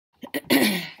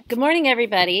Good morning,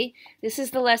 everybody. This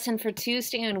is the lesson for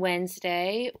Tuesday and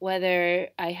Wednesday, whether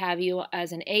I have you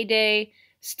as an A day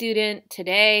student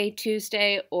today,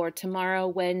 Tuesday, or tomorrow,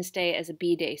 Wednesday, as a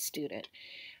B day student.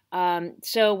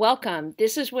 So welcome.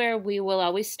 This is where we will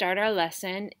always start our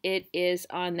lesson. It is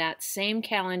on that same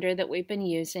calendar that we've been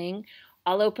using.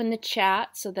 I'll open the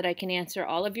chat so that I can answer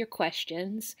all of your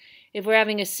questions. If we're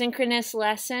having a synchronous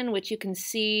lesson, which you can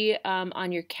see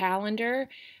on your calendar,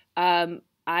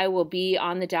 I will be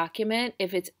on the document.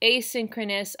 If it's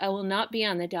asynchronous, I will not be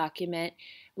on the document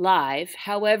live.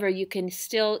 However, you can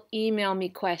still email me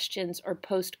questions or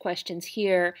post questions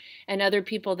here, and other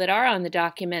people that are on the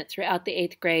document throughout the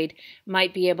 8th grade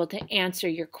might be able to answer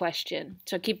your question.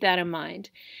 So keep that in mind.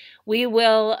 We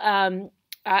will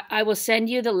I will send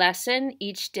you the lesson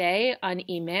each day on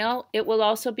email. It will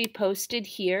also be posted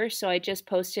here, so I just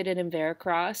posted it in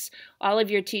Veracross. All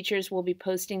of your teachers will be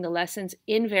posting the lessons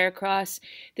in Veracross.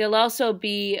 They'll also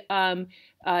be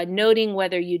noting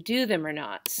whether you do them or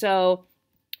not. So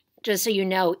just so you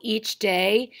know, each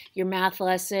day, your math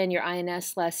lesson, your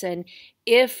INS lesson,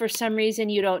 if for some reason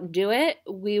you don't do it,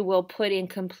 we will put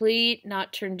incomplete,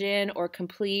 not turned in, or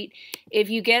complete. If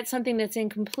you get something that's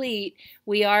incomplete,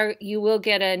 you will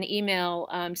get an email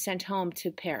sent home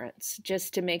to parents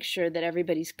just to make sure that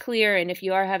everybody's clear. And if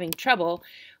you are having trouble,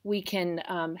 we can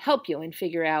help you and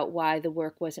figure out why the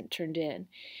work wasn't turned in.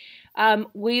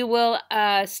 We will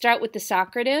start with the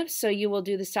Socrative. So you will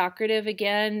do the Socrative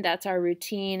again. That's our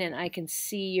routine, and I can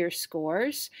see your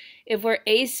scores. If we're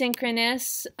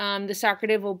asynchronous, the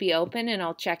Socrative will be open, and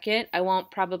I'll check it. I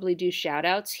won't probably do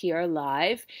shout-outs here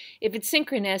live. If it's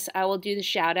synchronous, I will do the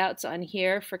shout-outs on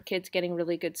here for kids getting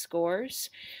really good scores.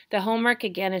 The homework,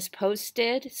 again, is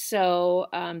posted, so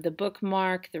the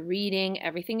bookmark, the reading,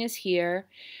 everything is here.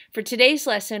 For today's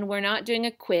lesson, we're not doing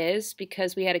a quiz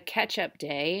because we had a catch-up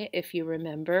day, if you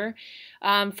remember.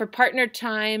 For partner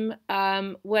time,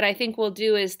 what I think we'll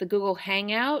do is the Google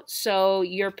Hangout. So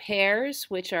your pairs,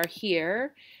 which are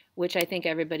here, which I think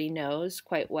everybody knows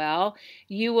quite well,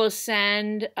 you will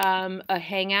send a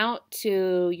Hangout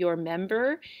to your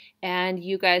member, and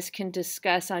you guys can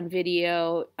discuss on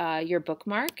video your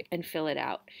bookmark and fill it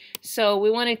out. So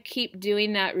we want to keep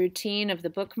doing that routine of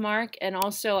the bookmark, and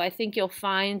also I think you'll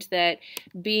find that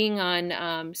being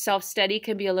on self-study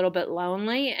can be a little bit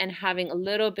lonely, and having a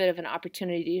little bit of an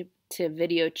opportunity to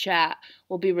video chat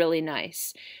will be really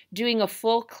nice. Doing a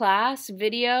full class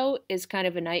video is kind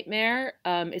of a nightmare.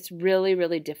 It's really,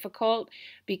 really difficult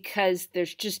because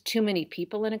there's just too many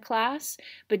people in a class,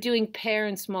 but doing pair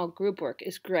and small group work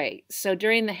is great. So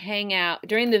during the hangout,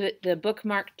 during the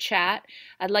bookmark chat,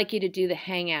 I'd like you to do the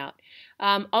hangout.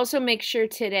 Also make sure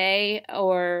today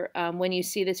or when you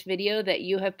see this video that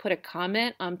you have put a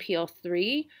comment on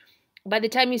PL3. By the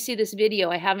time you see this video,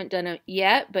 I haven't done it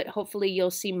yet, but hopefully you'll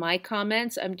see my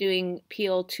comments. I'm doing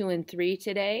PL 2 and 3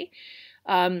 today.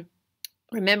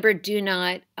 Remember, do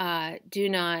not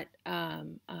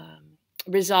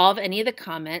resolve any of the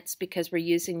comments because we're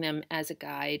using them as a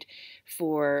guide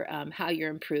for how you're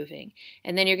improving.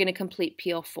 And then you're going to complete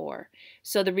PL 4.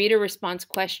 So the reader response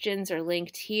questions are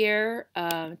linked here.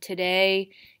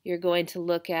 Today, you're going to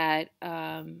look at,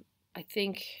 I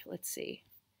think, let's see.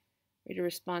 Reader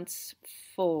response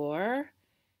 4.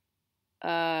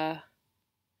 You're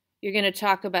going to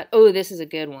talk about, oh, this is a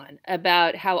good one,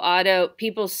 about how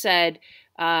people said,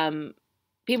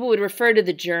 people would refer to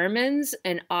the Germans,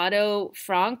 and Otto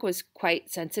Frank was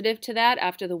quite sensitive to that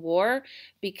after the war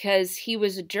because he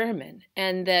was a German,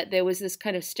 and that there was this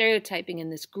kind of stereotyping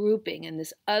and this grouping and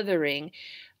this othering,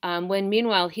 when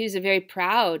meanwhile he was a very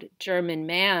proud German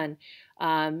man.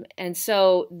 And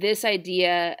so this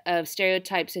idea of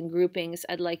stereotypes and groupings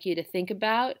I'd like you to think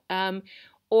about.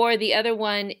 Or the other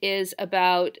one is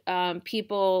about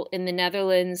people in the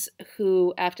Netherlands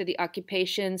who, after the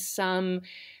occupation, some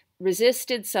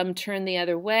resisted, some turned the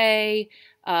other way,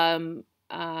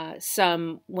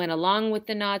 some went along with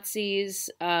the Nazis.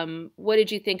 What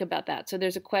did you think about that? So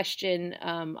there's a question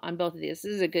on both of these.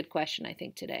 This is a good question, I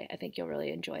think, today. I think you'll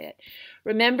really enjoy it.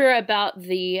 Remember about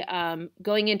the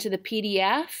going into the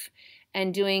PDF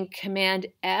and doing Command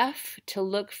F to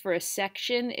look for a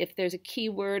section. If there's a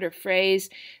keyword or phrase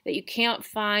that you can't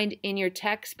find in your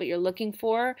text but you're looking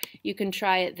for, you can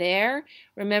try it there.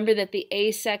 Remember that the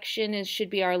A section should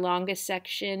be our longest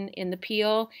section in the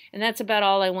PEAL, and that's about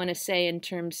all I want to say in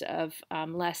terms of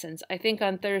lessons. I think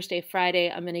on Thursday,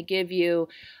 Friday, I'm going to give you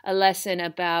a lesson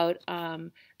about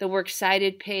the works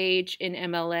cited page in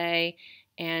MLA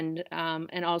and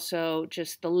also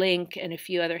just the link and a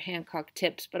few other Hancock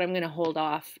tips, but I'm going to hold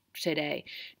off today.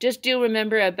 Just do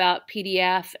remember about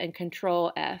PDF and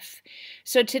Control F.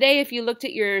 So today, if you looked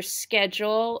at your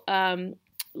schedule,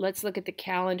 let's look at the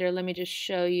calendar. Let me just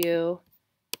show you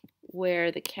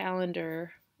where the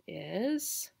calendar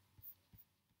is.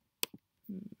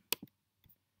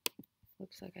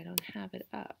 Looks like I don't have it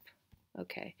up.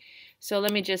 Okay, so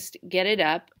let me just get it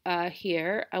up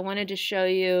here. I wanted to show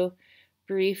you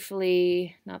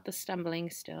briefly, not the stumbling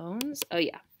stones. Oh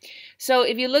yeah. So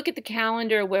if you look at the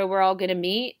calendar where we're all going to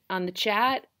meet on the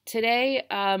chat today,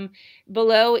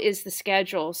 below is the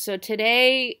schedule. So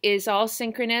today is all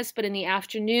synchronous, but in the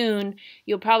afternoon,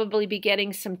 you'll probably be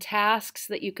getting some tasks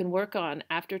that you can work on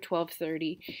after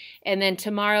 12:30. And then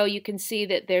tomorrow you can see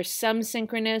that there's some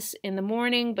synchronous in the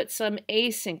morning, but some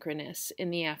asynchronous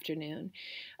in the afternoon.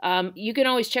 You can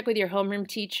always check with your homeroom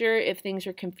teacher if things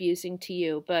are confusing to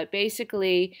you, but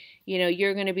basically, you know,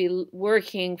 you're going to be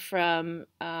working from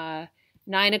 9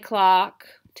 o'clock,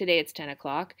 today it's 10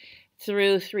 o'clock,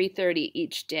 through 3:30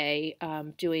 each day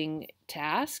doing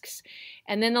tasks.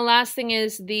 And then the last thing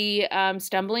is the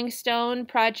Stumbling Stone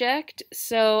project.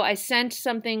 So I sent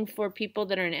something for people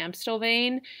that are in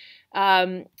Amstelveen,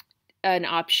 an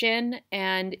option,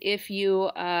 and if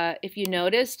you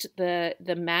noticed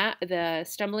the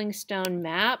Stumbling Stone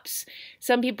maps,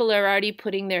 some people are already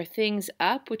putting their things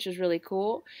up, which is really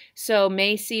cool. So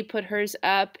Macy put hers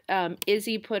up,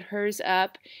 Izzy put hers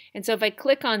up, and so if I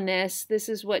click on this, this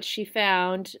is what she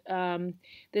found.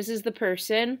 This is the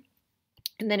person.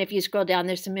 And then if you scroll down,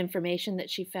 there's some information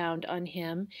that she found on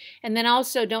him. And then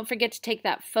also don't forget to take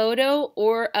that photo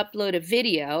or upload a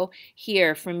video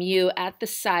here from you at the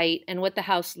site and what the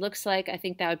house looks like. I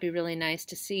think that would be really nice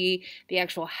to see the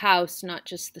actual house, not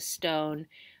just the stone.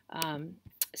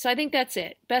 So I think that's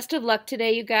it. Best of luck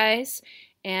today, you guys.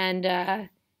 And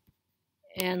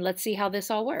let's see how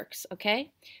this all works,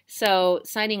 okay? So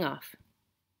signing off.